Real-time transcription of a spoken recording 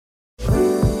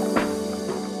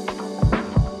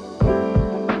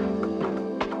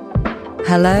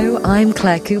Hello, I'm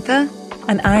Claire Cooper.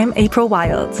 And I'm April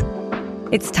Wild.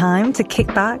 It's time to kick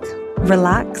back,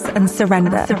 relax, and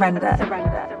surrender.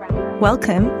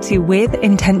 Welcome to With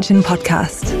Intention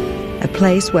Podcast. A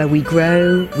place where we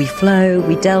grow, we flow,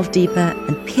 we delve deeper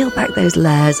and peel back those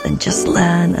layers and just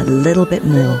learn a little bit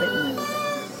more.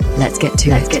 Let's get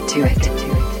to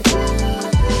it.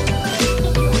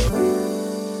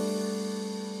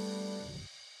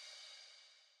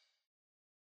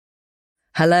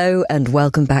 Hello and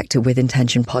welcome back to With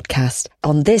Intention Podcast.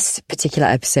 On this particular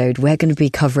episode, we're going to be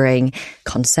covering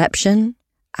conception,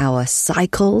 our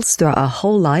cycles throughout our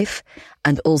whole life,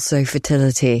 and also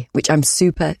fertility, which I'm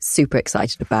super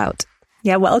excited about.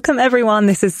 Yeah, welcome everyone.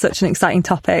 This is such an exciting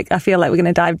topic. I feel like we're going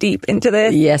to dive deep into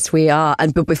this. Yes, we are.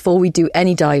 But before we do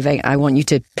any diving, I want you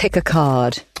to pick a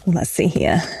card. Let's see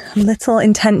here. A little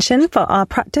intention for our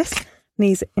practice.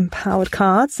 These empowered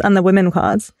cards and the women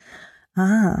cards.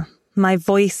 My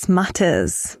voice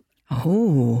matters.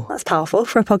 Oh, that's powerful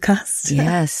for a podcast.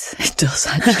 Yes, it does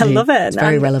actually. I love it. It's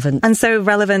very relevant. And so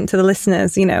relevant to the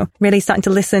listeners, you know, really starting to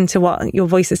listen to what your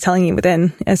voice is telling you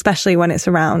within, especially when it's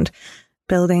around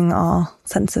building our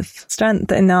sense of strength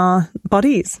in our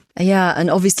bodies. Yeah, and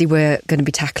obviously we're going to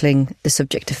be tackling the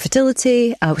subject of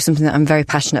fertility, something that I'm very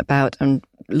passionate about and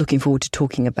looking forward to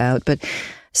talking about, but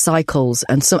cycles.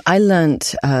 And so I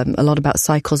learned a lot about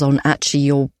cycles on actually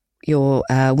your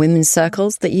women's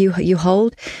circles that you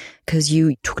hold, because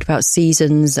you talked about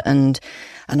seasons and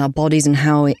our bodies and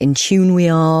how in tune we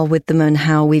are with them and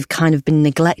how we've kind of been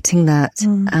neglecting that.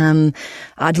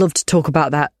 I'd love to talk about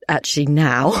that actually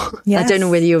now. Yes. I don't know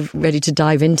whether you're ready to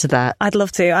dive into that. I'd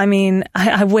love to. I mean,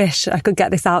 I wish I could get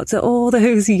this out to all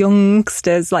those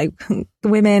youngsters, like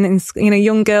women and, you know,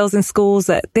 young girls in schools,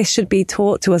 that this should be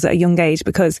taught to us at a young age,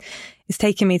 because it's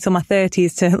taken me till my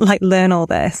 30s to like learn all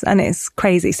this, and it's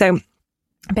crazy. So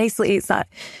basically it's that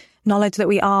knowledge that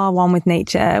we are one with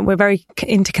nature. We're very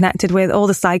interconnected with all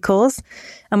the cycles,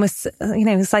 and we're, you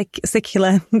know,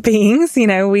 secular beings. You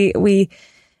know, we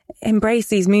embrace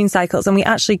these moon cycles, and we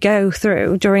actually go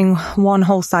through during one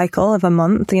whole cycle of a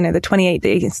month, you know, the 28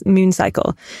 days moon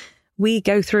cycle. We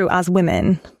go through as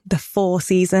women the 4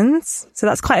 seasons. So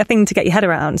that's quite a thing to get your head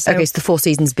around. So, okay, so the 4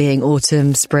 seasons being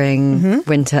autumn, spring,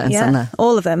 winter and summer.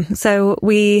 All of them. So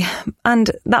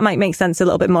and that might make sense a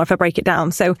little bit more if I break it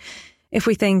down. So if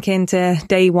we think into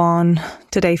day 1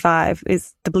 to day 5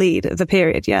 is the bleed of the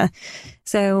period, yeah.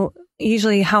 So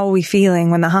usually how are we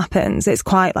feeling when that happens? It's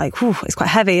quite like, it's quite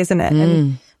heavy, isn't it?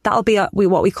 And that'll be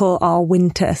what we call our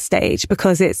winter stage,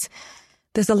 because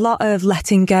there's a lot of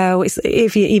letting go.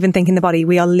 If you even think in the body,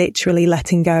 we are literally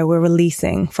letting go. We're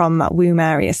releasing from that womb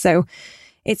area. So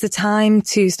it's a time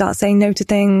to start saying no to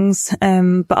things.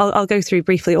 But I'll go through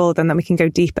briefly all of them, then we can go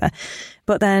deeper.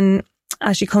 But then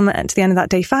as you come to the end of that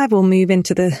day 5, we'll move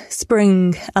into the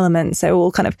spring element. So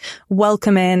we'll kind of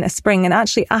welcome in a spring. And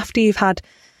actually after you've had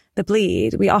the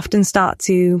bleed, we often start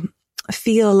to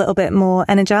feel a little bit more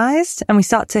energized, and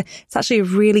it's actually a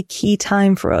really key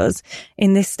time for us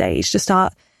in this stage to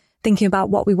start thinking about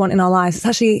what we want in our lives. It's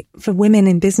actually for women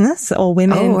in business or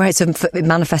women. Oh, right. So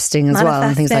manifesting as well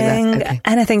and things like that. Okay.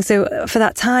 Anything. So for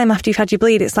that time after you've had your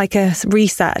bleed, it's like a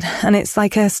reset, and it's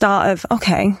like a start of,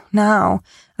 okay, now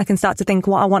I can start to think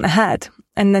what I want ahead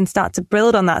and then start to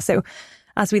build on that. So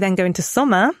as we then go into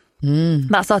summer,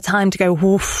 that's our time to go,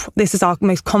 woof, this is our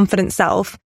most confident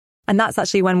self. And that's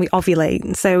actually when we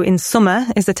ovulate. So in summer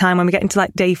is the time when we get into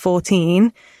like day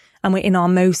 14 and we're in our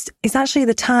it's actually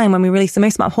the time when we release the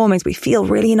most amount of hormones. We feel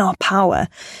really in our power.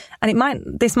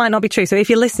 And this might not be true. So if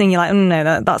you're listening, you're like,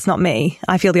 no, that's not me.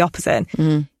 I feel the opposite.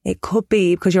 It could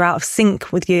be because you're out of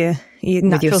sync with your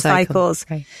natural cycles.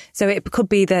 Okay. So it could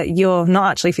be that you're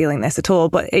not actually feeling this at all,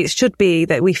 but it should be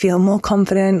that we feel more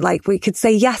confident. Like we could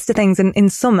say yes to things. And in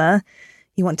summer,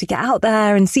 you want to get out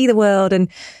there and see the world and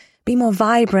be more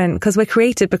vibrant, because we're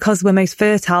created because we're most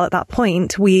fertile at that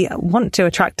point. We want to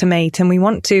attract a mate and we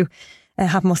want to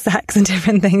have more sex and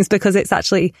different things, because it's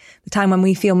actually the time when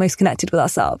we feel most connected with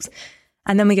ourselves.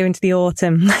 And then we go into the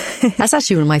autumn. That's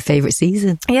actually one of my favourite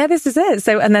seasons. Yeah, this is it.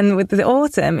 So, and then with the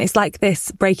autumn, it's like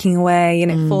this breaking away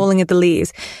and falling of the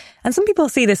leaves. And some people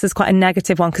see this as quite a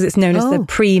negative one, because it's known as the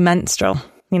pre-menstrual.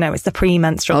 You know, it's the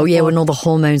pre-menstrual. Oh yeah, when all the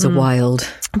hormones are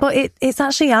wild. But it's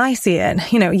actually, I see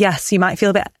it. You know, yes, you might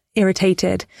feel a bit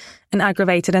irritated and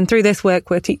aggravated. And through this work,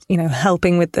 we're,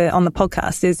 helping with on the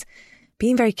podcast is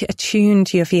being very attuned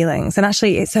to your feelings. And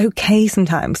actually, it's okay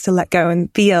sometimes to let go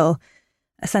and feel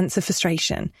a sense of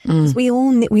frustration. We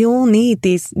all need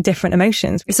these different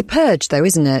emotions. It's a purge though,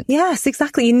 isn't it? Yes,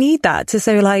 exactly. You need that to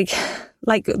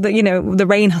the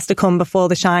rain has to come before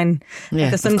the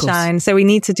sunshine. So we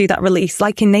need to do that release,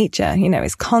 like in nature.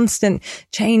 It's constant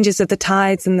changes of the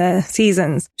tides and the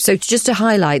seasons. So just to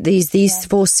highlight these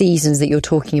 4 seasons that you're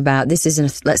talking about, this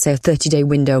isn't, let's say, a 30-day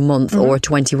window a month or a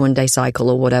 21-day cycle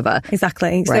or whatever.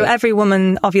 Exactly. Right. So every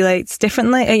woman ovulates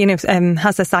differently,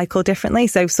 has a cycle differently.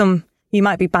 So you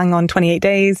might be bang on 28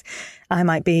 days. I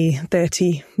might be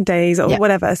 30 days or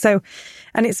whatever. So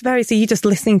you're just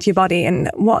listening to your body,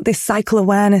 and what this cycle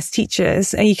awareness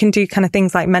teaches, and you can do kind of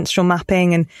things like menstrual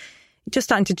mapping and just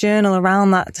starting to journal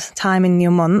around that time in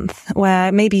your month,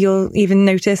 where maybe you'll even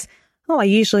notice, I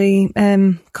usually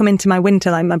come into my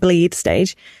winter, like my bleed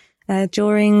stage,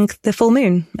 during the full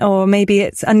moon, or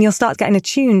maybe and you'll start getting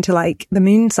attuned to like the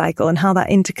moon cycle and how that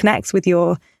interconnects with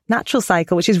your natural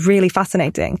cycle, which is really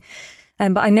fascinating.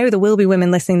 But I know there will be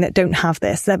women listening that don't have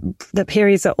this. The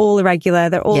periods are all irregular.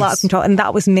 They're all out of control. And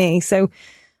that was me. So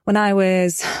when I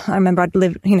remember I'd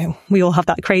lived, we all have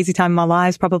that crazy time in our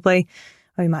lives probably.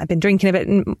 Or we might have been drinking a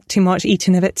bit too much,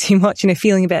 eating a bit too much,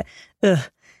 feeling a bit, ugh.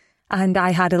 And I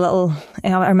had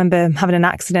I remember having an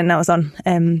accident and I was on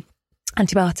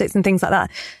antibiotics and things like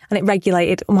that. And it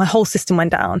regulated, my whole system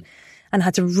went down, and I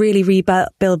had to really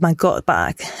rebuild my gut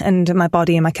back and my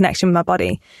body and my connection with my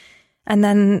body. And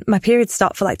then my periods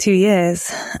stopped for like 2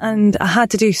 years, and I had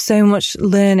to do so much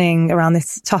learning around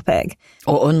this topic.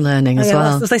 Or unlearning as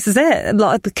well. This is it. A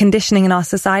lot of the conditioning in our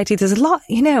society, there's a lot,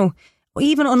 even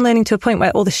unlearning to a point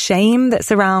where all the shame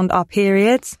that's around our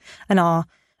periods and our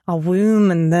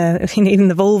womb and even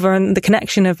the vulva and the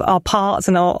connection of our parts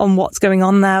and on what's going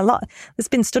on there. There's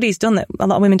been studies done that a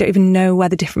lot of women don't even know where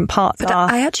the different parts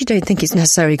are. I actually don't think it's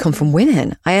necessarily come from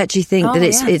women. I actually think that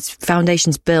its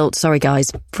foundations built,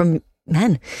 from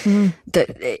men,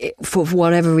 that for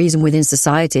whatever reason within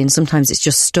society, and sometimes it's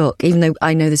just stuck, even though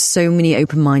I know there's so many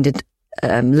open-minded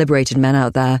liberated men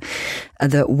out there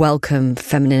that welcome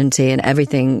femininity and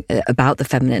everything about the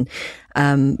feminine,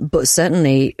 but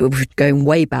certainly going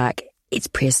way back, it's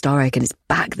prehistoric and it's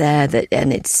back there,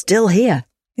 and it's still here.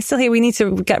 We need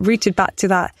to get rooted back to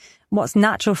that, what's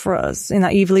natural for us in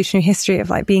that evolutionary history of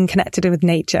like being connected with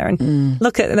nature. And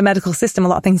look at the medical system. A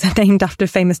lot of things are named after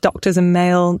famous doctors and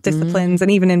male disciplines.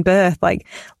 And even in birth, like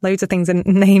loads of things are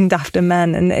named after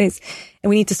men. And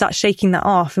we need to start shaking that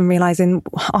off and realizing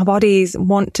our bodies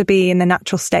want to be in the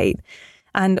natural state.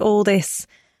 And all this,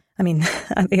 I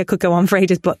think I could go on for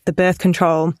ages, but the birth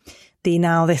control,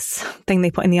 this thing they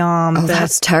put in the arm.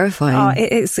 That's terrifying.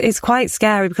 It's quite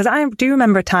scary, because I do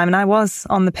remember a time, and I was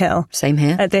on the pill. Same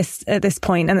here. At this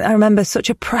point, and I remember such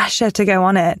a pressure to go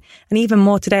on it, and even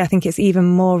more today. I think it's even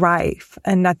more rife,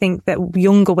 and I think that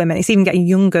younger women, it's even getting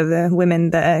younger, the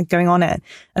women that are going on it,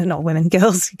 not women,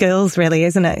 girls, really,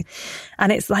 isn't it?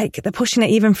 And it's like they're pushing it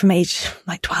even from age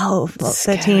like 12,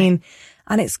 13, scary.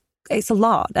 And it's a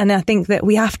lot. And I think that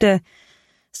we have to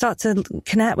start to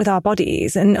connect with our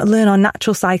bodies and learn our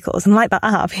natural cycles. And like that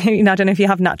app, I don't know if you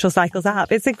have Natural Cycles app.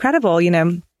 It's incredible,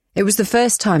 It was the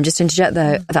first time, just to interject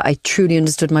there, that I truly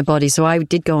understood my body. So I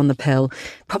did go on the pill,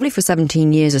 probably for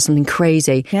 17 years or something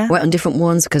crazy. Yeah. Went on different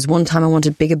ones, because one time I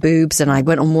wanted bigger boobs, and I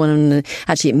went on one, and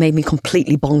actually it made me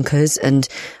completely bonkers and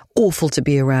awful to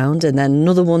be around. And then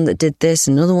another one that did this,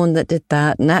 another one that did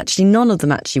that. And actually none of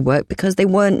them actually worked because they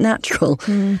weren't natural.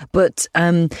 But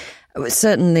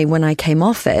certainly when I came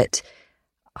off it,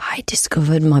 I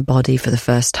discovered my body for the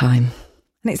first time.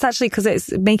 And it's actually because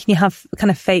it's making you have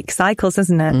kind of fake cycles,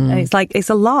 isn't it? And it's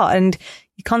a lot, and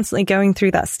you're constantly going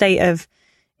through that state of,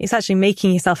 it's actually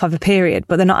making yourself have a period,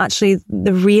 but they're not actually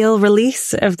the real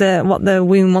release of what the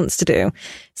womb wants to do.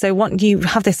 So you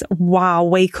have this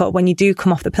wake up when you do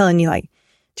come off the pill, and you're like,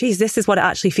 geez, this is what it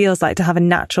actually feels like to have a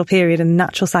natural period and a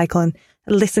natural cycle, and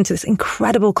listen to this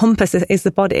incredible compass is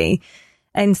the body.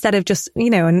 Instead of just,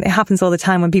 and it happens all the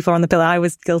time when people are on the pill. I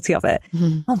was guilty of it.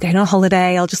 I'm going on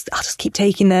holiday. I'll just keep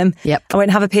taking them. Yep. I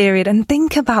won't have a period. And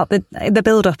think about the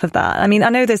build up of that. I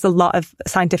know there's a lot of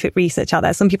scientific research out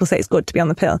there. Some people say it's good to be on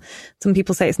the pill. Some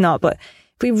people say it's not. But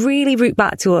if we really root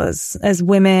back to us as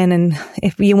women, and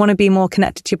if you want to be more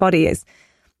connected to your body,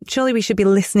 surely we should be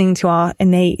listening to our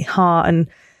innate heart and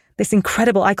this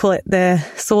incredible, I call it the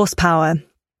source power.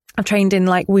 I've trained in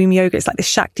like womb yoga. It's like the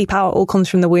Shakti power all comes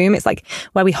from the womb. It's like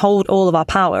where we hold all of our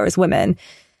power as women.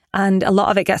 And a lot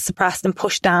of it gets suppressed and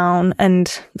pushed down.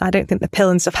 And I don't think the pill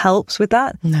and stuff helps with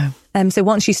that. No. So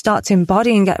once you start to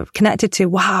embody and get connected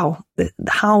to,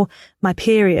 how my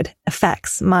period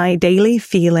affects my daily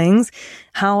feelings,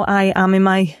 how I am in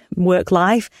my work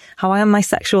life, how I am in my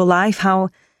sexual life, how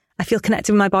I feel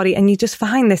connected with my body. And you just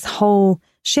find this whole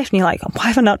shift and you're like, why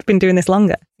have I not been doing this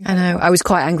longer? I know. I was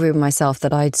quite angry with myself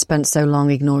that I'd spent so long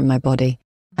ignoring my body.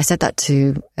 I said that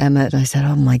to Emma and I said,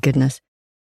 oh my goodness.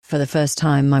 For the first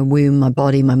time, my womb, my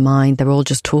body, my mind, they're all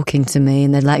just talking to me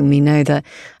and they're letting me know that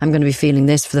I'm going to be feeling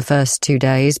this for the first 2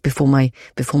 days before my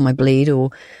bleed,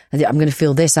 or I'm going to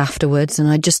feel this afterwards. And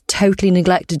I just totally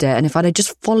neglected it. And if I'd have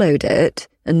just followed it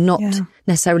and not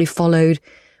necessarily followed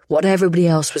what everybody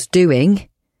else was doing,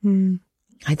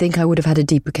 I think I would have had a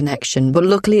deeper connection. But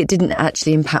luckily it didn't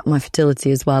actually impact my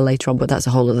fertility as well later on, but that's a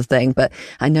whole other thing. But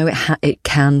I know it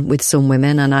can with some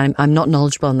women, and I'm not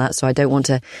knowledgeable on that, so I don't want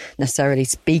to necessarily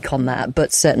speak on that.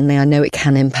 But certainly I know it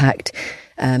can impact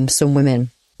some women.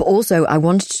 But also I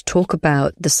wanted to talk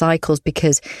about the cycles,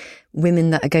 because women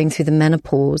that are going through the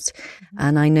menopause,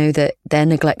 and I know that they're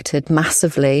neglected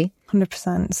massively.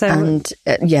 100%. So,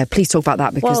 and please talk about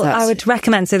that, because I would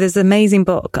recommend. So there's an amazing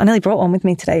book. I nearly brought one with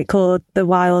me today called The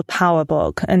Wild Power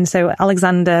Book. And so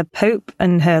Alexandra Pope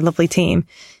and her lovely team,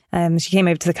 she came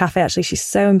over to the cafe. Actually, she's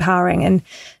so empowering, and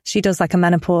she does like a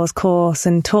menopause course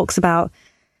and talks about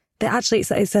that. Actually,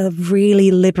 it's a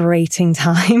really liberating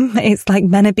time. It's like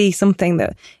meant to be something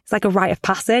that it's like a rite of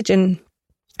passage. And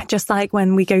just like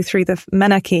when we go through the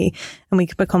menarche and we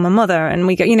become a mother and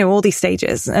we go, all these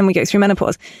stages and we go through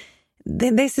menopause.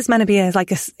 This is meant to be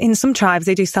in some tribes,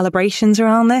 they do celebrations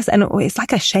around this, and it's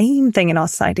like a shame thing in our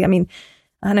society. I mean,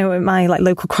 I know at my like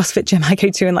local CrossFit gym I go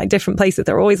to in like different places,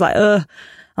 they're always like,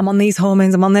 I'm on these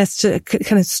hormones, I'm on this to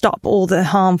kind of stop all the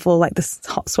harmful, like the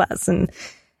hot sweats. And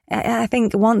I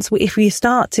think if you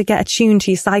start to get attuned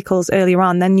to your cycles earlier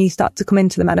on, then you start to come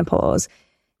into the menopause,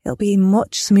 it'll be a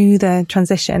much smoother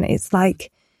transition. It's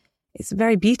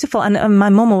very beautiful. And my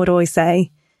mum would always say,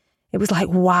 it was like,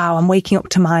 wow, I'm waking up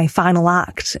to my final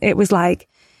act. It was like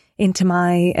into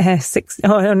my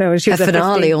she was a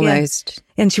finale 50, almost.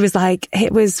 Yeah. And she was like,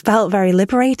 felt very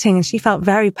liberating, and she felt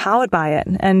very powered by it.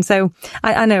 And so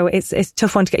I know it's a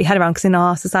tough one to get your head around, because in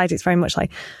our society, it's very much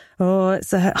like,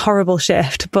 it's a horrible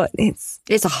shift, but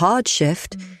it's a hard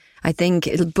shift. I think,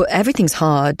 but everything's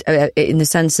hard in the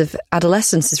sense of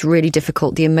adolescence is really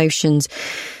difficult. The emotions,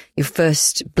 your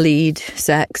first bleed,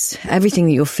 sex, everything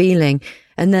that you're feeling.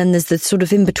 And then there's the sort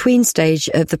of in-between stage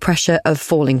of the pressure of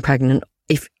falling pregnant,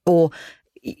 if you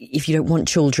don't want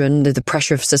children, the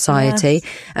pressure of society.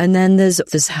 Yes. And then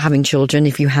there's having children,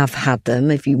 if you have had them,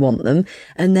 if you want them.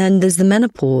 And then there's the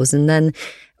menopause. And then,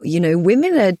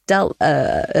 women are dealt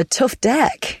a tough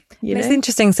deck. It's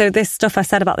interesting. So this stuff I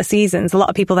said about the seasons, a lot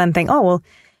of people then think,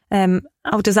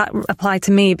 how does that apply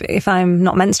to me if I'm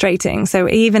not menstruating? So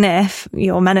even if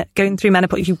you're going through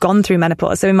menopause, you've gone through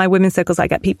menopause. So in my women's circles, I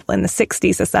get people in the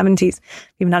 60s or 70s,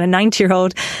 even had a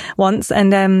 90-year-old once.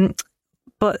 And,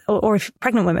 or if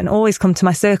pregnant women always come to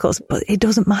my circles, but it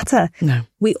doesn't matter. No.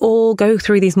 We all go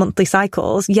through these monthly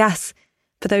cycles. Yes.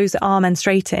 For those that are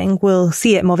menstruating, we'll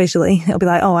see it more visually. It'll be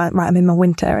like, right, I'm in my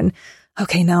winter, and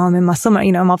okay, now I'm in my summer,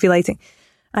 I'm ovulating.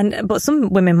 But some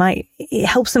women it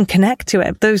helps them connect to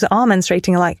it. Those that are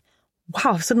menstruating are like,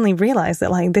 wow, I've suddenly realized that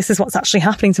like, this is what's actually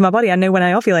happening to my body. I know when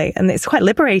I ovulate, and it's quite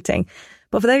liberating.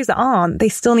 But for those that aren't, they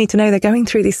still need to know they're going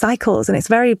through these cycles. And it's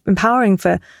very empowering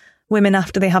for women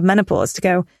after they have menopause to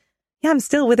go, yeah, I'm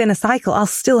still within a cycle. I'll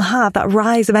still have that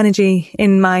rise of energy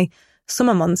in my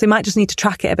summer months. We might just need to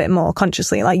track it a bit more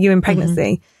consciously, like you in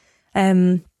pregnancy.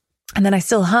 Mm-hmm. And then I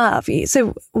still have.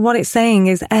 So what it's saying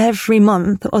is every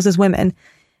month, us as women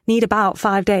need about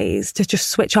 5 days to just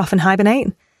switch off and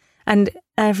hibernate. And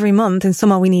every month in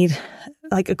summer, we need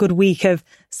like a good week of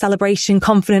celebration,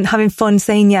 confident, having fun,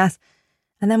 saying yes.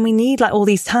 And then we need like all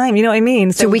these time, you know what I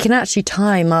mean? So we can actually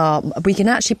plan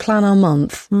our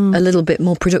month a little bit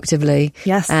more productively.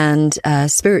 Yes. And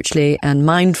spiritually and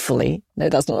mindfully. No,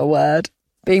 that's not a word.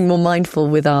 Being more mindful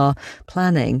with our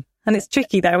planning. And it's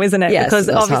tricky though, isn't it? Yes, because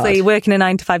obviously hard. Working a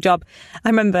 9-to-5 job, I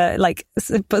remember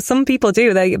but some people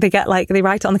do, they get they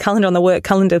write it on the calendar, on the work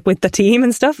calendar with the team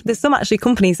and stuff. There's some actually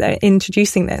companies that are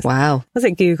introducing this. Wow. Was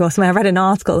it Google or something? I read an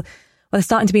article where they're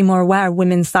starting to be more aware of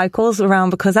women's cycles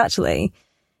around, because actually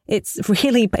it's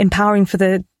really empowering for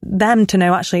them to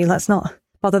know, actually, let's not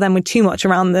bother them with too much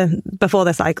around before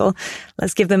the cycle.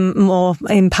 Let's give them more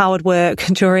empowered work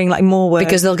during more work.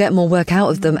 Because they'll get more work out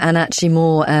of them, and actually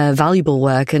more valuable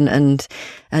work and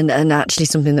actually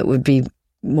something that would be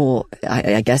more,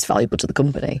 I guess, valuable to the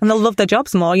company. And they'll love their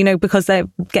jobs more, because they're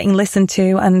getting listened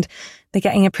to and they're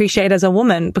getting appreciated as a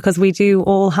woman, because we do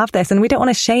all have this, and we don't want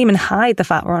to shame and hide the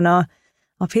fact we're on our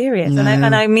periods. No.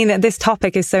 And I mean that this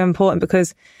topic is so important,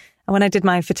 because when I did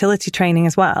my fertility training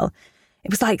as well, it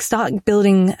was like start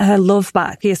building love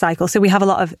back for your cycle. So we have a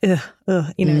lot of,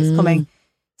 it's coming.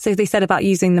 So they said about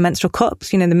using the menstrual cups,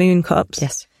 the moon cups.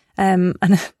 Yes. And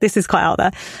this is quite out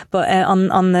there, but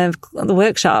on the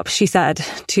workshop, she said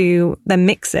to then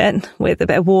mix it with a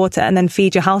bit of water and then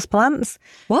feed your houseplants.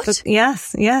 What? But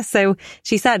yes. So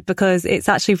she said, because it's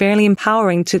actually really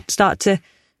empowering to start to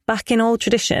back in old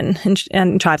tradition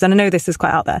and tribes. And I know this is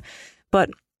quite out there,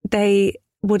 but they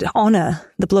would honour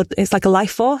the blood. It's like a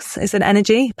life force. It's an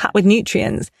energy packed with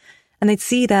nutrients. And they'd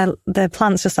see their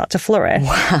plants just start to flourish.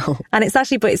 Wow. And it's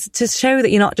to show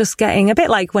that you're not just getting a bit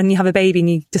like when you have a baby and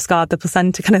you discard the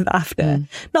placenta kind of after.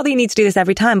 Not that you need to do this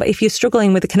every time, but if you're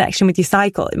struggling with the connection with your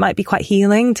cycle, it might be quite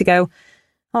healing to go,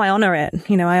 oh, I honour it.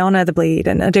 You know, I honour the bleed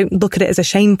and I don't look at it as a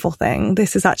shameful thing.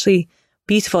 This is actually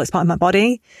beautiful. It's part of my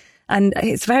body. And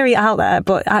it's very out there,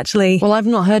 but actually... Well, I've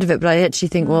not heard of it, but I actually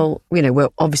think, well, you know, we're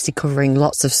obviously covering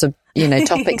lots of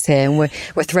topics here, and we're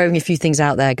throwing a few things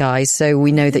out there, guys. So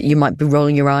we know that you might be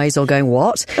rolling your eyes or going,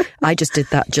 what? I just did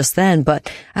that just then. But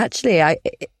actually,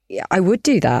 I would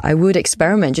do that. I would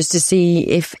experiment just to see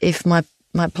if my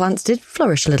plants did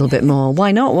flourish a little bit more.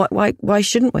 Why not? Why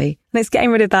shouldn't we? And it's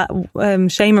getting rid of that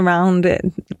shame around it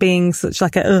being such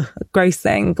like a gross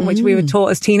thing, which we were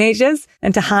taught as teenagers,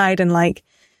 and to hide and like...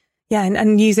 Yeah,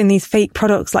 and using these fake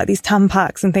products like these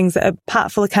Tampax and things that are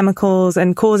packed full of chemicals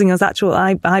and causing us actual,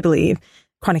 I believe,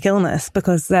 chronic illness,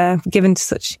 because they're given to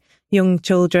such young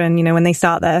children, you know, when they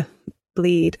start their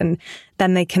bleed, and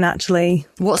then they can actually...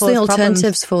 What's the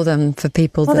alternatives for them, for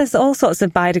people? Well, there's all sorts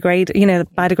of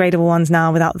biodegradable ones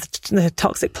now without the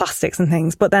toxic plastics and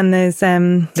things. But then there's...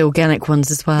 the organic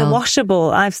ones as well. The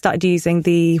washable. I've started using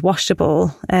the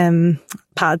washable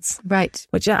pads. Right.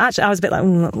 Which actually I was a bit like,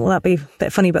 will that be a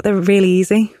bit funny? But they're really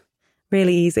easy.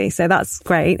 Really easy. So that's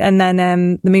great. And then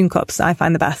the moon cups I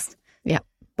find the best. Yeah.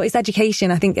 But it's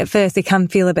education. I think at first they can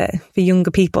feel a bit, for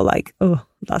younger people, like, oh,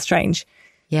 that's strange.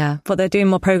 Yeah. But they're doing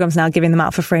more programs now, giving them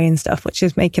out for free and stuff, which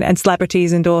is making it, and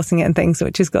celebrities endorsing it and things,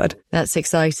 which is good. That's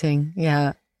exciting.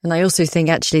 Yeah. And I also think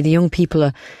actually the young people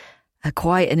are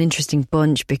quite an interesting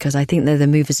bunch, because I think they're the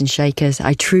movers and shakers.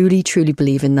 I truly, truly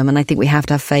believe in them. And I think we have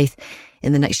to have faith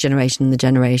in the next generation and the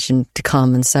generation to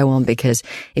come and so on, because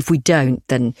if we don't,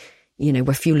 then, you know,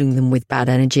 we're fueling them with bad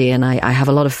energy. And I have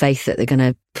a lot of faith that they're going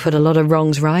to put a lot of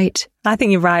wrongs right. I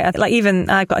think you're right. Like, even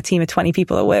I've got a team of 20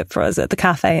 people that work for us at the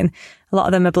cafe, and a lot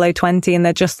of them are below 20, and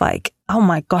they're just like, oh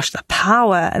my gosh, the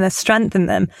power and the strength in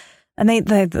them. And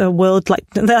they're the world, like,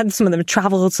 some of them have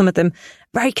traveled, some of them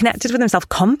very connected with themselves,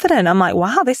 confident. I'm like,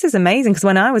 wow, this is amazing. Because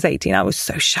when I was 18, I was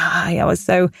so shy.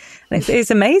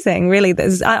 It's amazing, really.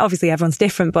 Obviously everyone's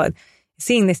different, but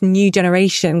seeing this new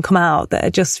generation come out that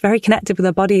are just very connected with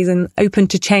their bodies and open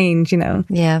to change, you know.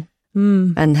 Yeah.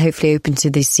 And hopefully open to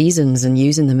these seasons and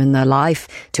using them in their life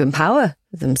to empower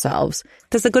themselves.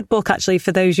 There's a good book actually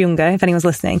for those younger, if anyone's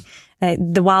listening.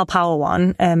 The Wild Power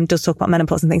one does talk about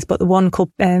menopause and things, but the one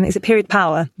called, is it Period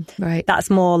Power? Right. That's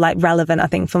more like relevant, I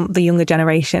think, for the younger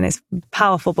generation. It's a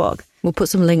powerful book. We'll put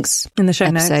some links in the show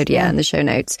notes. Yeah, in the show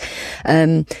notes.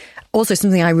 Also,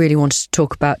 something I really wanted to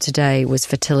talk about today was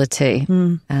fertility.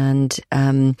 And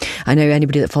I know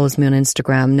anybody that follows me on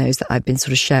Instagram knows that I've been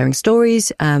sort of sharing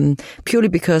stories purely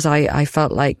because I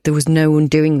felt like there was no one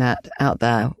doing that out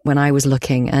there when I was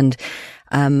looking. And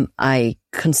I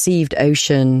conceived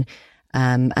Ocean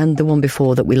and the one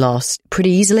before that we lost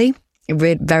pretty easily,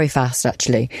 very fast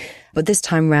actually. But this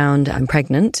time round, I'm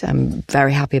pregnant. I'm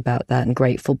very happy about that and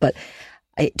grateful, but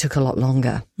it took a lot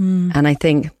longer. And I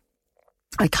think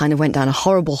I kind of went down a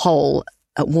horrible hole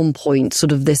at one point,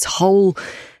 sort of this whole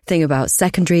thing about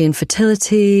secondary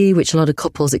infertility, which a lot of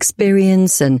couples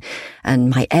experience, and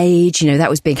my age, you know, that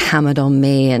was being hammered on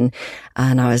me. And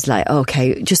I was like,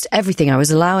 okay, just everything. I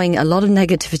was allowing a lot of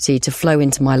negativity to flow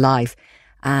into my life.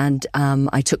 And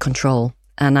I took control.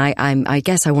 And I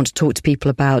guess I want to talk to people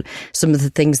about some of the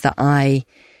things that I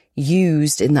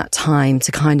used in that time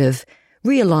to kind of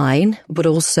realign, but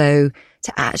also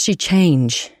to actually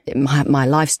change my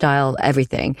lifestyle,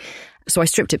 everything. So I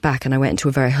stripped it back and I went into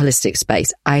a very holistic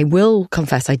space. I will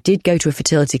confess, I did go to a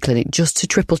fertility clinic just to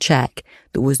triple check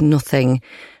there was nothing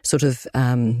sort of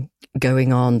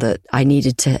going on that I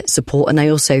needed to support. And I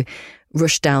also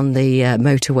rushed down the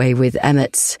motorway with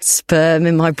Emmett's sperm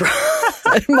in my bra.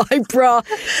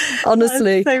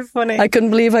 Honestly. That's so funny. I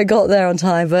couldn't believe I got there on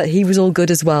time, but he was all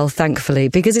good as well, thankfully,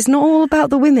 because it's not all about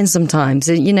the women sometimes.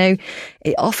 You know,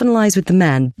 it often lies with the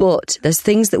men, but there's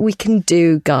things that we can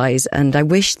do, guys. And I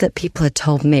wish that people had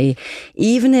told me,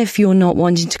 even if you're not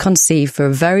wanting to conceive for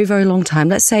a very, very long time,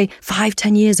 let's say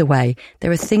 5-10 years away,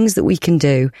 there are things that we can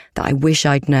do that I wish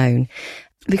I'd known.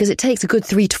 because it takes a good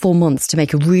 3 to 4 months to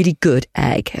make a really good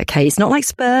egg. Okay. It's not like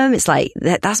sperm. It's like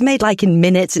that's made like in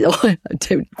minutes.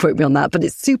 Don't quote me on that, but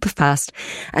it's super fast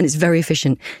and it's very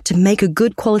efficient. To make a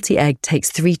good quality egg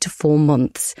takes 3 to 4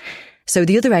 months. So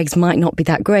the other eggs might not be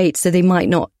that great. So they might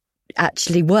not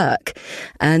actually work.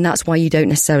 And that's why you don't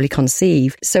necessarily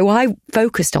conceive. So I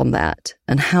focused on that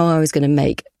and how I was going to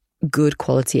make good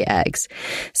quality eggs.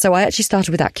 So I actually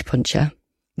started with acupuncture,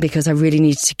 because I really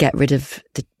needed to get rid of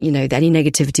any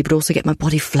negativity, but also get my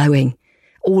body flowing,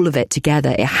 all of it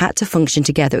together. It had to function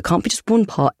together. It can't be just one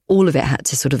part. All of it had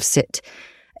to sort of sit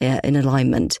in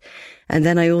alignment. And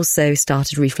then I also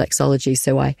started reflexology.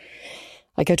 So I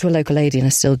go to a local lady, and I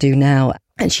still do now,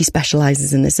 and she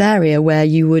specializes in this area where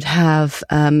you would have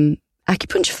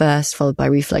acupuncture first, followed by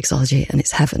reflexology, and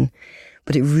it's heaven.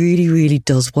 But it really, really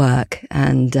does work.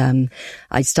 And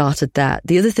I started that.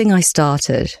 The other thing I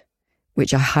started,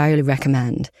 which I highly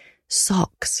recommend,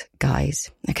 socks,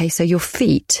 guys. Okay, so your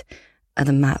feet are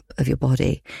the map of your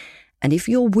body. And if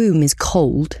your womb is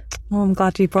cold... Oh, I'm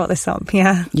glad you brought this up,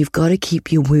 yeah. You've got to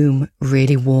keep your womb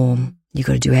really warm. You've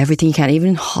got to do everything you can, even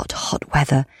in hot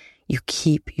weather. You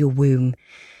keep your womb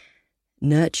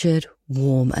nurtured,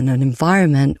 warm, and an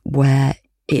environment where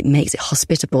it makes it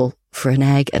hospitable for an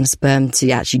egg and a sperm to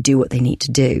actually do what they need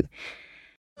to do.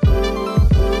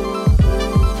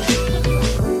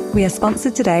 We are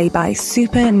sponsored today by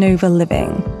Supernova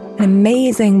Living, an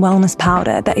amazing wellness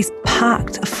powder that is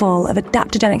packed full of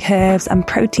adaptogenic herbs and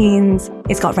proteins.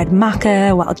 It's got red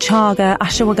maca, wild chaga,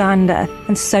 ashwagandha,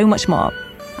 and so much more.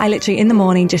 I literally, in the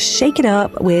morning, just shake it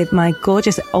up with my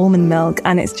gorgeous almond milk,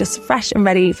 and it's just fresh and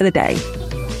ready for the day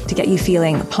to get you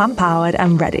feeling plant-powered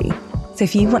and ready. So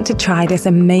if you want to try this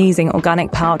amazing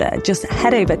organic powder, just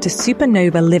head over to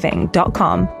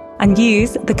supernovaliving.com and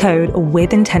use the code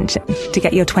WITHINTENTION to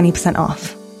get your 20%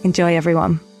 off. Enjoy,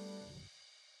 everyone.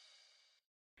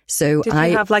 So Did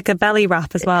you have like a belly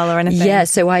wrap as well or anything? Yeah,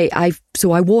 so I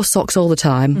wore socks all the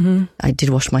time. Mm-hmm. I did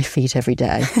wash my feet every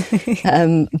day.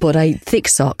 But thick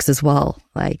socks as well.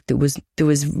 Like there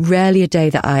was rarely a day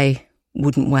that I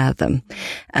wouldn't wear them.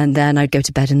 And then I'd go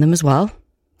to bed in them as well.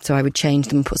 So I would change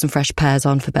them, put some fresh pairs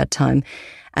on for bedtime.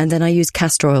 And then I used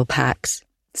castor oil packs.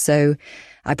 So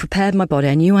I prepared my body.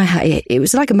 I knew it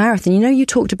was like a marathon. You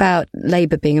talked about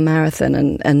labour being a marathon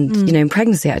and in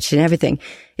pregnancy actually and everything.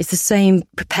 It's the same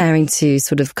preparing to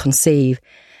sort of conceive.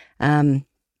 And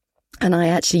I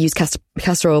actually used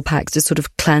castor oil packs to sort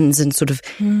of cleanse and sort of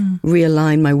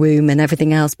realign my womb and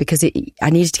everything else because I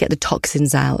needed to get the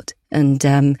toxins out. And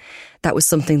that was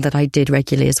something that I did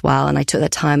regularly as well. And I took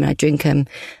that time and I'd drink a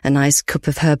nice cup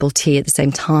of herbal tea at the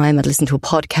same time. I'd listen to a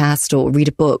podcast or read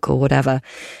a book or whatever.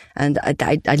 And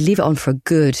I'd leave it on for a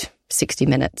good 60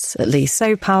 minutes at least.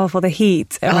 So powerful, the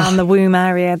heat around the womb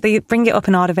area. They bring it up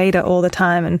in Ayurveda all the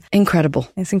time. And incredible.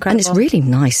 It's incredible. And it's really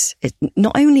nice.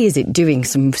 Not only is it doing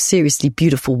some seriously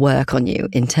beautiful work on you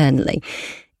internally,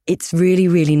 it's really,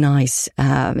 really nice.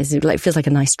 It feels like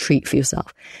a nice treat for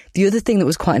yourself. The other thing that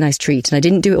was quite a nice treat, and I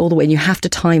didn't do it all the way, and you have to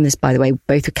time this, by the way,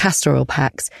 both with castor oil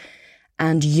packs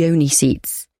and yoni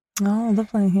seats. Oh,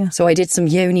 lovely, yeah. So I did some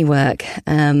yoni work.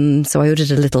 So I ordered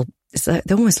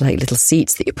they're almost like little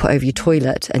seats that you put over your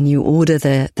toilet, and you order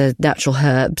the natural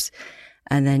herbs,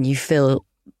 and then you fill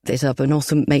it up and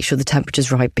also make sure the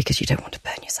temperature's right because you don't want to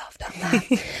burn yourself down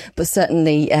there. But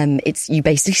certainly, you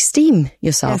basically steam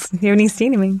yourself. Yes, yoni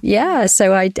steaming. Yeah.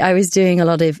 So I was doing a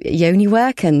lot of yoni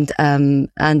work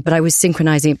but I was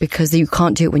synchronizing it because you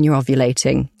can't do it when you're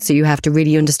ovulating. So you have to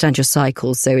really understand your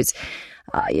cycle. So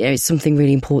it's something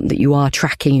really important that you are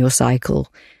tracking your cycle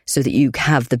so that you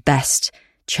have the best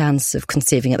chance of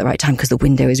conceiving at the right time because the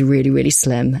window is really, really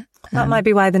slim. That might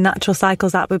be why the Natural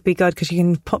Cycles app would be good because you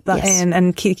can put that in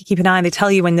and keep an eye. They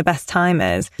tell you when the best time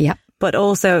is. Yeah. But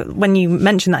also when you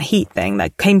mentioned that heat thing,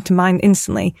 that came to mind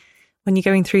instantly. When you're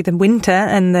going through the winter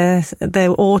and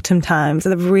the autumn times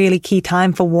are the really key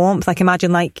time for warmth. Like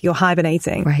imagine like you're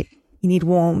hibernating. Right. You need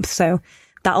warmth. So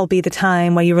that'll be the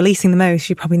time where you're releasing the most.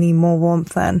 You probably need more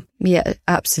warmth then. Yeah,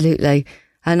 absolutely.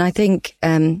 And I think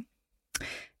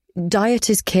diet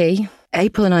is key.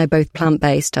 April and I are both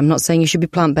plant-based. I'm not saying you should be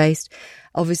plant-based.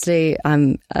 Obviously,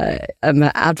 I'm an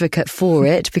advocate for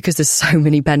it because there's so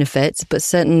many benefits. But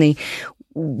certainly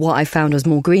what I found was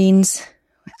more greens.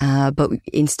 But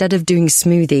instead of doing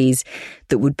smoothies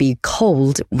that would be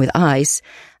cold with ice,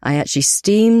 I actually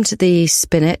steamed the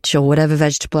spinach or whatever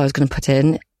vegetable I was going to put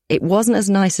in. It wasn't as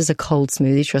nice as a cold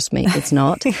smoothie, trust me, it's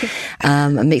not. I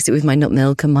mixed it with my nut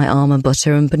milk and my almond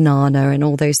butter and banana and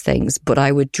all those things, but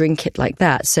I would drink it like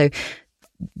that. So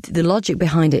the logic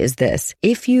behind it is this.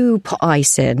 If you put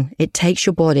ice in, it takes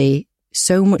your body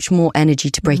so much more energy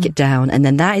to break it down. And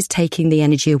then that is taking the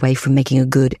energy away from making a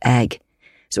good egg.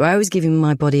 So I was giving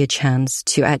my body a chance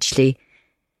to actually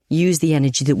use the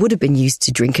energy that would have been used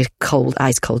to drink a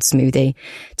ice cold smoothie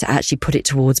to actually put it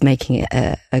towards making it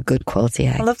a good quality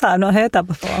egg. I love that. I've not heard that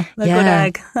before. A good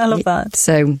egg. I love that.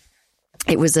 So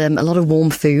it was a lot of warm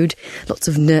food, lots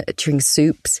of nurturing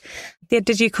soups. Yeah,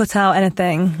 did you cut out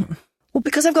anything? Well,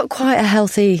 because I've got quite a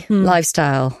healthy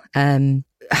lifestyle,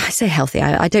 I say healthy,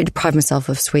 I don't deprive myself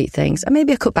of sweet things.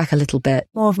 Maybe I cut back a little bit.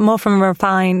 More from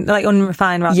refined, like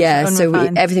unrefined rather than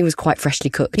unrefined. So everything was quite freshly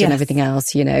cooked and everything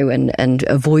else, and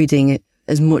avoiding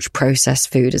as much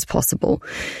processed food as possible.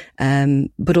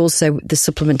 But also the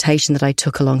supplementation that I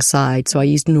took alongside. So I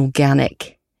used an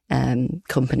organic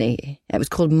company. It was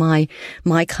called My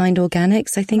Kind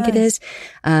Organics, I think it is.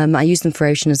 I use them for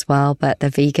Ocean as well, but they're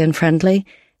vegan friendly.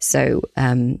 So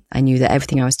I knew that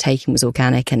everything I was taking was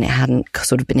organic and it hadn't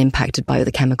sort of been impacted by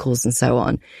other chemicals and so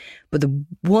on. But the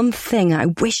one thing I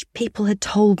wish people had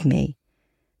told me,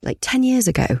 like 10 years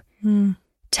ago,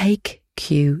 take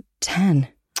Q10.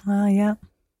 Oh, yeah.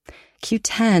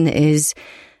 Q10 is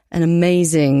an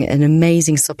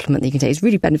amazing supplement that you can take. It's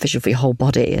really beneficial for your whole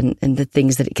body and the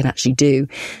things that it can actually do.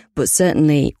 But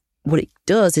certainly what it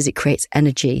does is it creates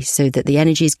energy so that the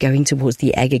energy is going towards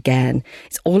the egg again.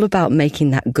 It's all about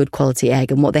making that good quality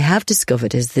egg. And what they have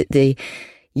discovered is that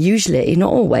usually,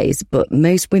 not always, but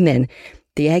most women,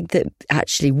 the egg that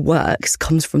actually works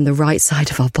comes from the right side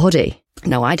of our body.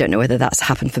 Now, I don't know whether that's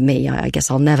happened for me. I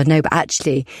guess I'll never know. But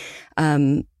actually,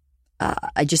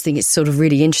 I just think it's sort of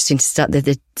really interesting to start that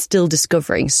they're still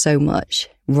discovering so much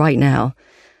right now.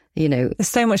 There's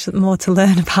so much more to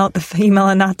learn about the female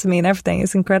anatomy and everything.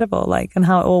 It's incredible, and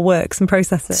how it all works and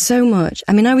processes. So much.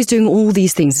 I mean, I was doing all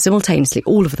these things simultaneously,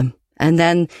 all of them. And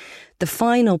then the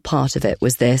final part of it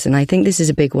was this, and I think this is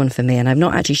a big one for me. And I've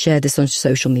not actually shared this on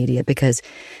social media because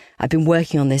I've been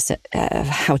working on this,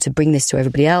 how to bring this to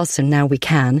everybody else. And now we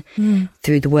can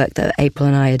through the work that April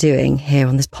and I are doing here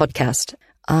on this podcast.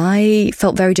 I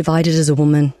felt very divided as a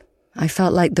woman. I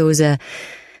felt like there was a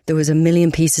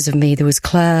million pieces of me. There was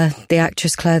Claire, the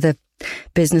actress, Claire, the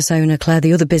business owner, Claire,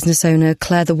 the other business owner,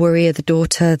 Claire, the worrier, the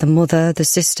daughter, the mother, the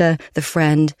sister, the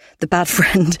friend, the bad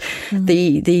friend,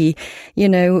 I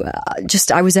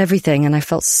was everything. And I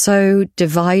felt so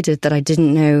divided that I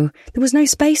didn't know, there was no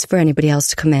space for anybody else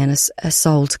to come in, a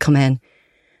soul to come in.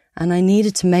 And I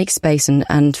needed to make space.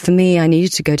 And for me, I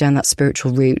needed to go down that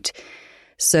spiritual route.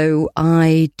 So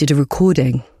I did a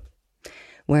recording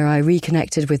where I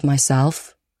reconnected with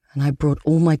myself. And I brought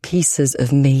all my pieces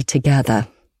of me together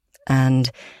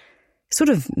and sort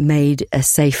of made a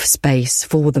safe space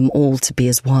for them all to be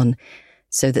as one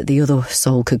so that the other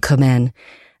soul could come in.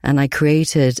 And I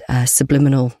created a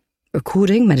subliminal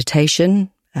recording, meditation,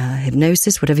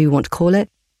 hypnosis, whatever you want to call it.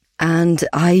 And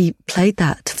I played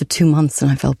that for 2 months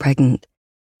and I fell pregnant.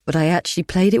 But I actually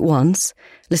played it once,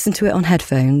 listened to it on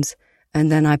headphones, and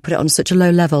then I put it on such a low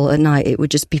level at night, it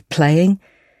would just be playing.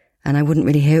 And I wouldn't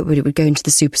really hear it, but it would go into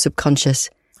the super subconscious.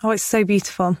 Oh, it's so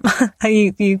beautiful.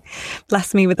 You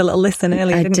blessed me with a little listen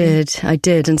earlier, I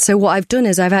did. And so what I've done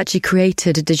is I've actually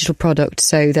created a digital product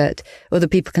so that other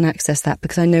people can access that,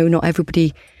 because I know not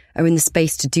everybody are in the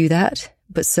space to do that.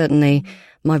 But certainly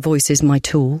my voice is my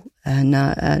tool. And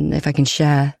if I can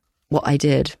share what I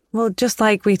did. Well, just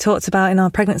like we talked about in our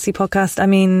pregnancy podcast, I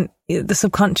mean, the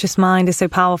subconscious mind is so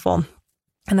powerful.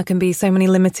 And there can be so many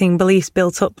limiting beliefs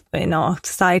built up in our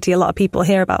society. A lot of people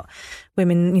hear about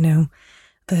women,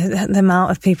 the amount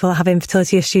of people that have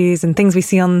infertility issues and things we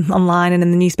see online and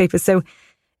in the newspapers. So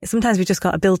sometimes we just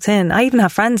got it built in. I even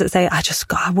have friends that say,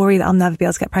 I worry that I'll never be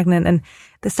able to get pregnant. And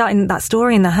they're starting that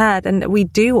story in their head. And we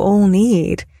do all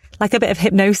need like a bit of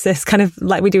hypnosis, kind of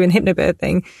like we do in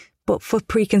hypnobirthing, but for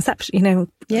preconception,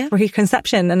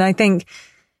 preconception. And I think,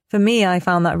 for me, I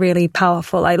found that really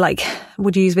powerful. I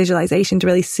would use visualization to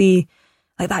really see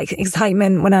that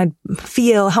excitement when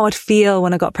how I'd feel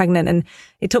when I got pregnant. And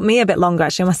it took me a bit longer,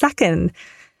 actually, on my second.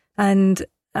 And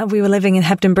we were living in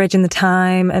Hebden Bridge in the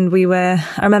time. And I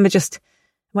remember just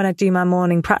when I'd do my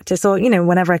morning practice or,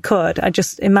 whenever I could, I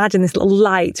just imagine this little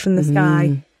light from the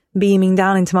sky beaming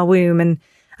down into my womb. And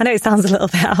I know it sounds a little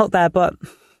bit out there, but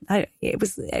it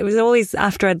was always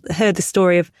after I'd heard the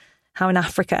story of how in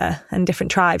Africa and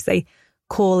different tribes, they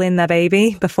call in their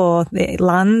baby before it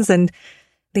lands and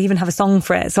they even have a song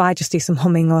for it. So I just do some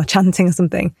humming or chanting or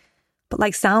something.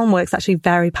 But sound work's actually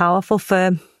very powerful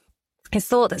it's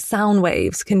thought that sound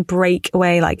waves can break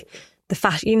away the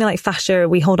fascia, fascia,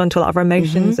 we hold on to a lot of our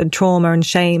emotions and trauma and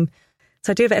shame.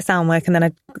 So I do a bit of sound work and then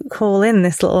I call in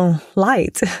this little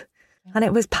light. And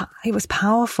it was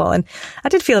powerful. And I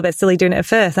did feel a bit silly doing it at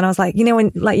first. And I was like,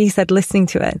 when, like you said, listening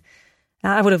to it,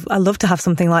 I'd love to have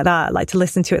something like that, like to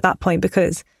listen to it at that point,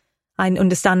 because I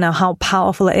understand now how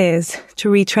powerful it is to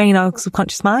retrain our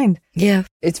subconscious mind. Yeah.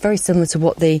 It's very similar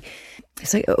to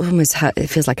it's like it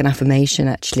feels like an affirmation,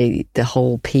 actually, the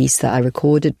whole piece that I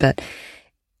recorded, but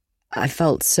I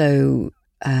felt so,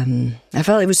 I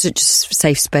felt it was just a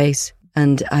safe space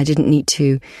and I didn't need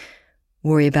to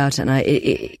worry about it. And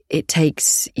it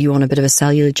takes you on a bit of a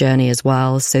cellular journey as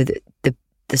well, so that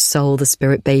the soul, the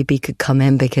spirit baby could come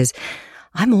in, because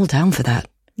I'm all down for that.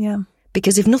 Yeah.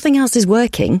 Because if nothing else is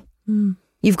working,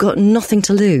 you've got nothing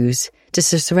to lose, just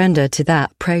to surrender to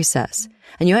that process.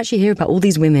 And you actually hear about all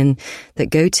these women that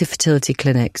go to fertility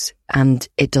clinics and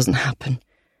it doesn't happen.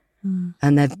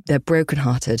 And they're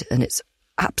brokenhearted and it's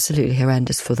absolutely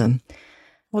horrendous for them.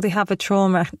 Well, they have a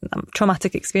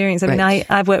traumatic experience. I mean,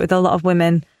 I've worked with a lot of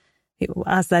women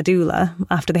as their doula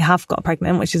after they have got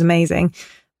pregnant, which is amazing.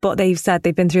 But they've said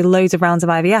they've been through loads of rounds of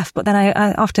IVF. But then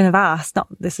I often have asked,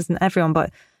 this isn't everyone,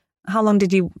 but how long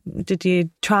did you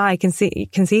try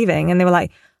conceiving? And they were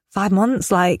like, 5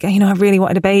 months. Like, I really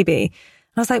wanted a baby.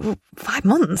 And I was like, well, 5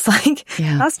 months? Like,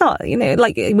 that's not,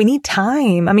 like, we need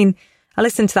time. I mean, I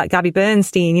listened to that Gabby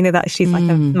Bernstein, that she's like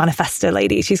a manifestor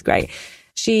lady. She's great.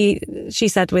 She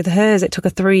said with hers, it took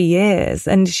her 3 years.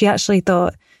 And she actually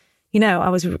thought, I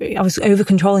was over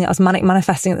controlling it. I was manic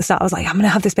manifesting at the start. I was like, I'm going to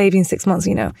have this baby in 6 months,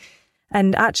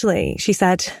 And actually, she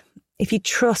said, if you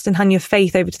trust and hand your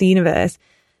faith over to the universe,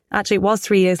 actually it was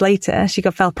 3 years later, she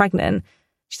fell pregnant.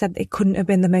 She said it couldn't have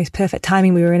been the most perfect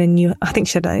timing. We were in in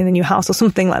a new house or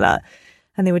something like that.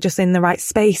 And they were just in the right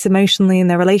space emotionally in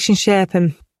their relationship.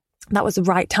 And that was the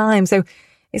right time. So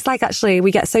it's like, actually,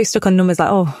 we get so stuck on numbers like,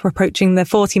 oh, we're approaching the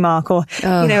 40 mark or,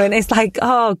 and it's like,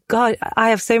 oh God,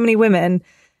 I have so many women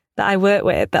that I work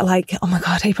with that are like, oh my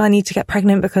God, April, I need to get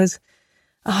pregnant because,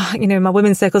 my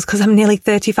women's circles, because I'm nearly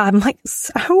 35. I'm like,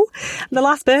 so the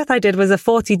last birth I did was a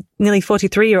nearly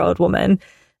 43-year-old woman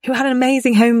who had an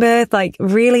amazing home birth, like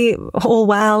really all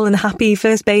well and happy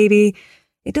first baby.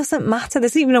 It doesn't matter.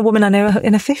 There's even a woman I know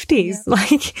in her 50s. Yeah.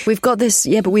 Like, we've got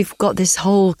this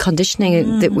whole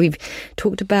conditioning that we've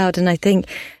talked about. And I think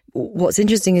what's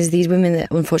interesting is these women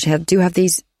that unfortunately do have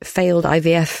these failed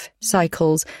IVF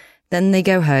cycles. Then they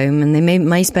go home and they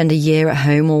may spend a year at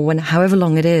home or however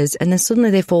long it is. And then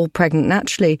suddenly they fall pregnant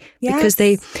naturally because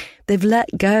they've let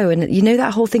go. And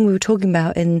that whole thing we were talking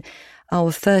about in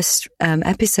our first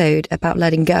episode about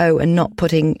letting go and not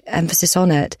putting emphasis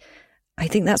on it. I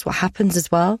think that's what happens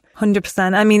as well.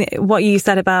 100%. I mean, what you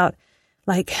said about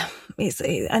like,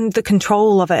 and the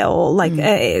control of it all, like,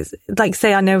 it's like,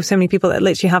 say, I know so many people that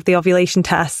literally have the ovulation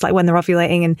tests, like when they're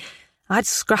ovulating, and I'd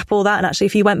scrap all that. And actually,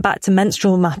 if you went back to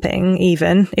menstrual mapping,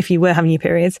 even if you were having your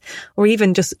periods, or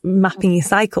even just mapping your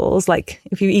cycles, like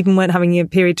if you even weren't having your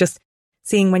period, just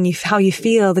seeing how you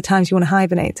feel, the times you want to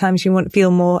hibernate, times you want to feel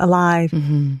more alive,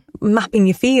 mapping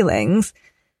your feelings.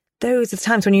 Those are the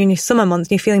times when you're in your summer months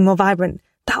and you're feeling more vibrant.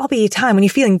 That'll be your time. When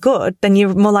you're feeling good, then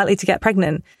you're more likely to get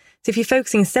pregnant. So if you're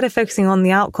instead of focusing on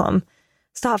the outcome,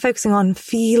 start focusing on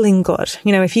feeling good.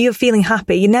 If you're feeling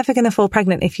happy, you're never going to fall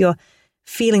pregnant if you're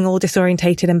feeling all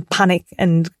disorientated and panic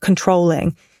and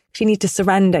controlling. You need to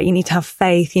surrender. You need to have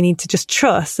faith. You need to just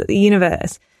trust that the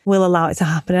universe will allow it to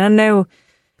happen. And I know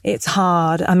it's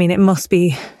hard. I mean, it must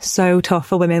be so tough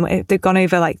for women if they've gone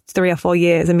over like 3 or 4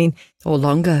 years. I mean, or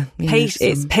longer.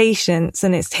 It's patience,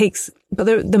 and but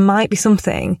there might be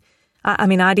something. I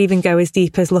mean, I'd even go as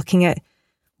deep as looking at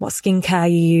what skincare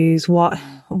you use,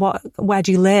 where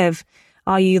do you live?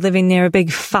 Are you living near a big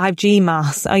 5G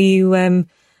mast? Are you,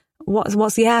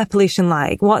 what's the air pollution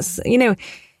like?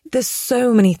 There's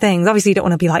so many things. Obviously you don't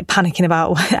want to be like panicking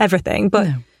about everything, but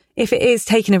if it is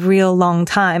taking a real long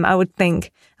time, I would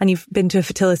think, and you've been to a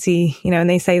fertility, and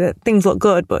they say that things look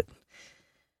good, but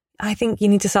I think you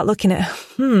need to start looking at,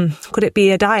 could it be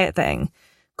a diet thing?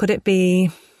 Could it be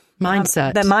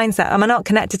mindset? Their mindset. Am I not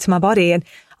connected to my body? And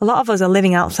a lot of us are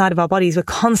living outside of our bodies. We're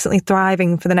constantly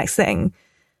thriving for the next thing.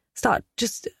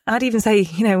 I'd even say,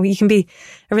 you can be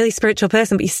a really spiritual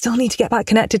person, but you still need to get back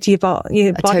connected to your body.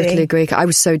 I totally agree. I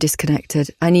was so disconnected.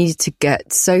 I needed to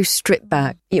get so stripped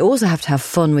back. You also have to have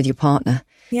fun with your partner.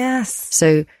 Yes.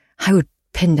 So I would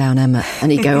pin down Emma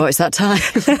and he'd go, it's that time.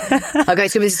 I'll go,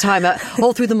 it's going to be this time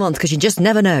all through the month because you just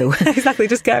never know. Exactly,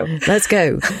 just go. Let's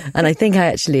go. And I think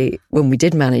when we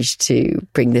did manage to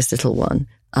bring this little one,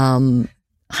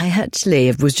 I actually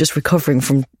was just recovering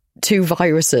from 2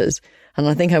 viruses. And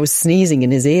I think I was sneezing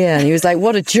in his ear and he was like,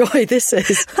 what a joy this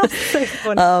is. That's so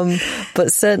funny.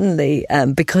 But certainly,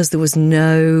 because there was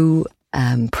no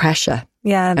pressure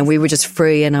Yeah. And we were just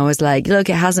free. And I was like, look,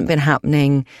 it hasn't been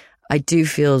happening. I do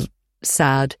feel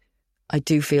sad. I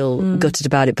do feel gutted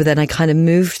about it. But then I kind of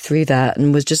moved through that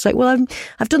and was just like, well,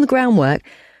 I've done the groundwork.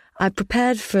 I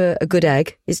prepared for a good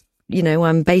egg.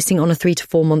 I'm basing it on a 3 to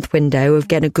 4 month window of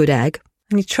getting a good egg.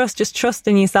 And you just trust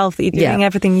in yourself that you're doing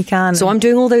everything you can. So I'm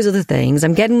doing all those other things.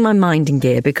 I'm getting my mind in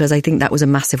gear because I think that was a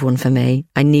massive one for me.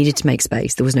 I needed to make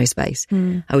space. There was no space.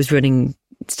 I was running,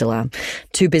 still am,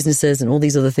 2 businesses and all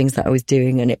these other things that I was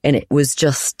doing. And it was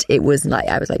like,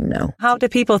 I was like, no. How do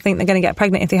people think they're going to get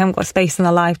pregnant if they haven't got space in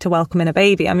their life to welcome in a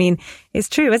baby? I mean, it's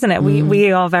true, isn't it?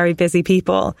 We are very busy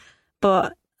people,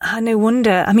 but no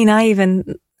wonder. I mean, I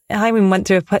even went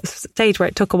through a stage where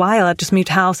it took a while. I just moved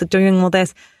house and doing all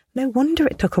this. No wonder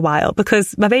it took a while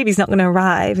because my baby's not going to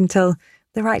arrive until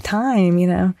the right time,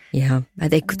 Yeah,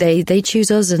 they choose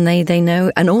us and they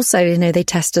know. And also, they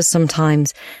test us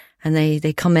sometimes and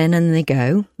they come in and they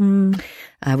go,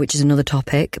 which is another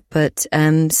topic. But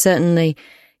certainly,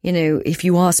 if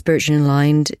you are spiritually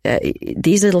aligned,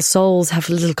 these little souls have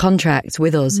little contracts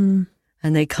with us and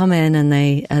they come in and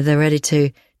they're ready to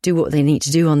do what they need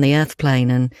to do on the earth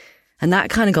plane. And that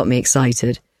kind of got me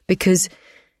excited because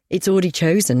it's already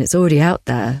chosen. It's already out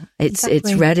there.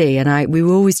 It's ready. And we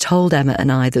were always told, Emmett and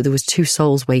I, that there was 2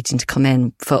 souls waiting to come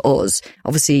in for us.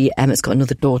 Obviously, Emmett's got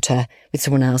another daughter with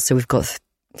someone else, so we've got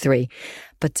 3.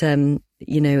 But it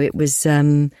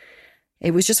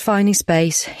was just finding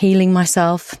space, healing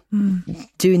myself,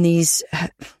 doing these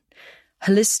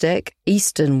holistic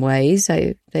Eastern ways.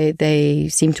 They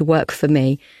seem to work for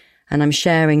me, and I'm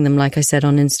sharing them, like I said,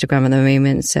 on Instagram at the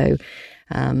moment. So.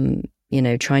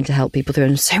 Trying to help people through.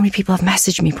 And so many people have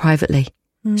messaged me privately.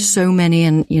 So many.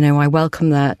 And, I welcome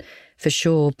that for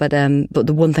sure. But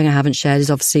the one thing I haven't shared is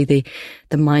obviously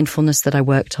the mindfulness that I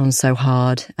worked on so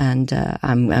hard. And,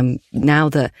 I'm now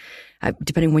that,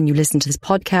 depending when you listen to this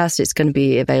podcast, it's going to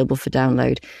be available for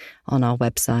download on our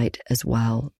website as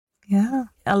well. Yeah.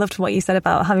 I loved what you said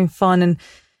about having fun and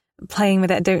playing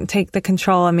with it. Don't take the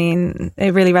control. I mean,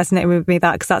 it really resonated with me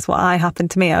because that's what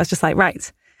happened to me. I was just like, right.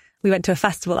 We went to a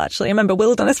festival, actually. I remember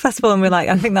Wilderness Festival and we're like,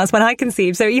 I think that's when I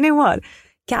conceived. So you know what?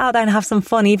 Get out there and have some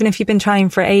fun, even if you've been trying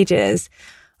for ages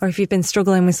or if you've been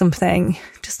struggling with something.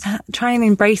 Just try and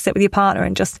embrace it with your partner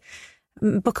and just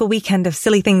book a weekend of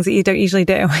silly things that you don't usually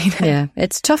do. Yeah,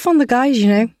 it's tough on the guys,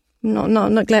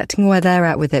 not neglecting where they're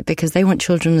at with it because they want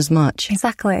children as much.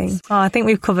 Exactly. Oh, I think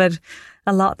we've covered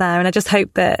a lot there. And I just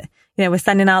hope that, we're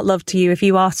sending out love to you if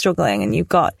you are struggling and you've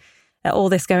got all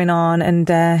this going on and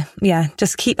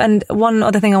just keep. And one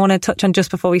other thing I want to touch on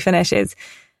just before we finish is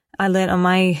I learned on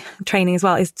my training as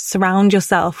well is surround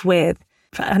yourself with,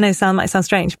 I know it might sound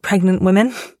strange, pregnant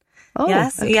women. Oh,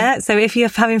 yes. Okay. Yeah. So if you're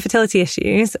having fertility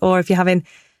issues or if you're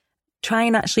try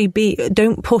and actually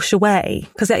don't push away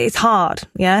because it's hard.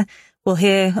 Yeah. We'll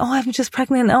hear, oh, I'm just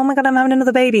pregnant. Oh my God, I'm having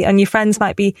another baby. And your friends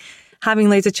might be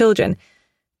having loads of children.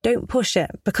 Don't push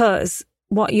it because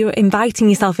what you're inviting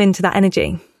yourself into that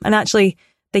energy. And actually,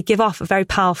 they give off a very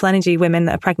powerful energy, women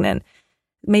that are pregnant.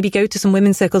 Maybe go to some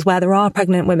women's circles where there are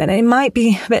pregnant women. And it might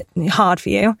be a bit hard for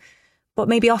you, but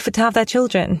maybe offer to have their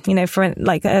children, for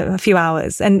like a few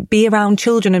hours and be around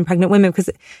children and pregnant women because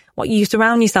what you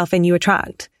surround yourself in, you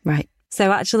attract. Right.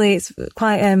 So actually, it's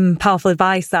quite powerful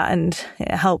advice and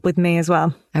it helped with me as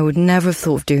well. I would never have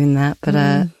thought of doing that,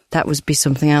 but that would be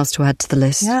something else to add to the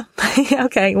list. Yeah.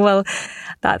 Okay. Well,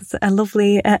 that's a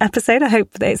lovely episode. I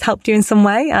hope that it's helped you in some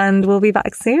way and we'll be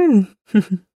back soon.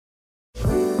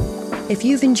 If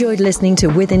you've enjoyed listening to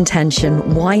With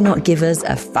Intention, why not give us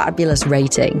a fabulous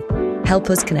rating? Help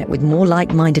us connect with more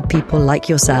like-minded people like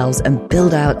yourselves and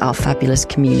build out our fabulous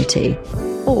community.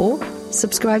 Or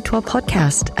subscribe to our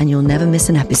podcast and you'll never miss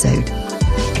an episode.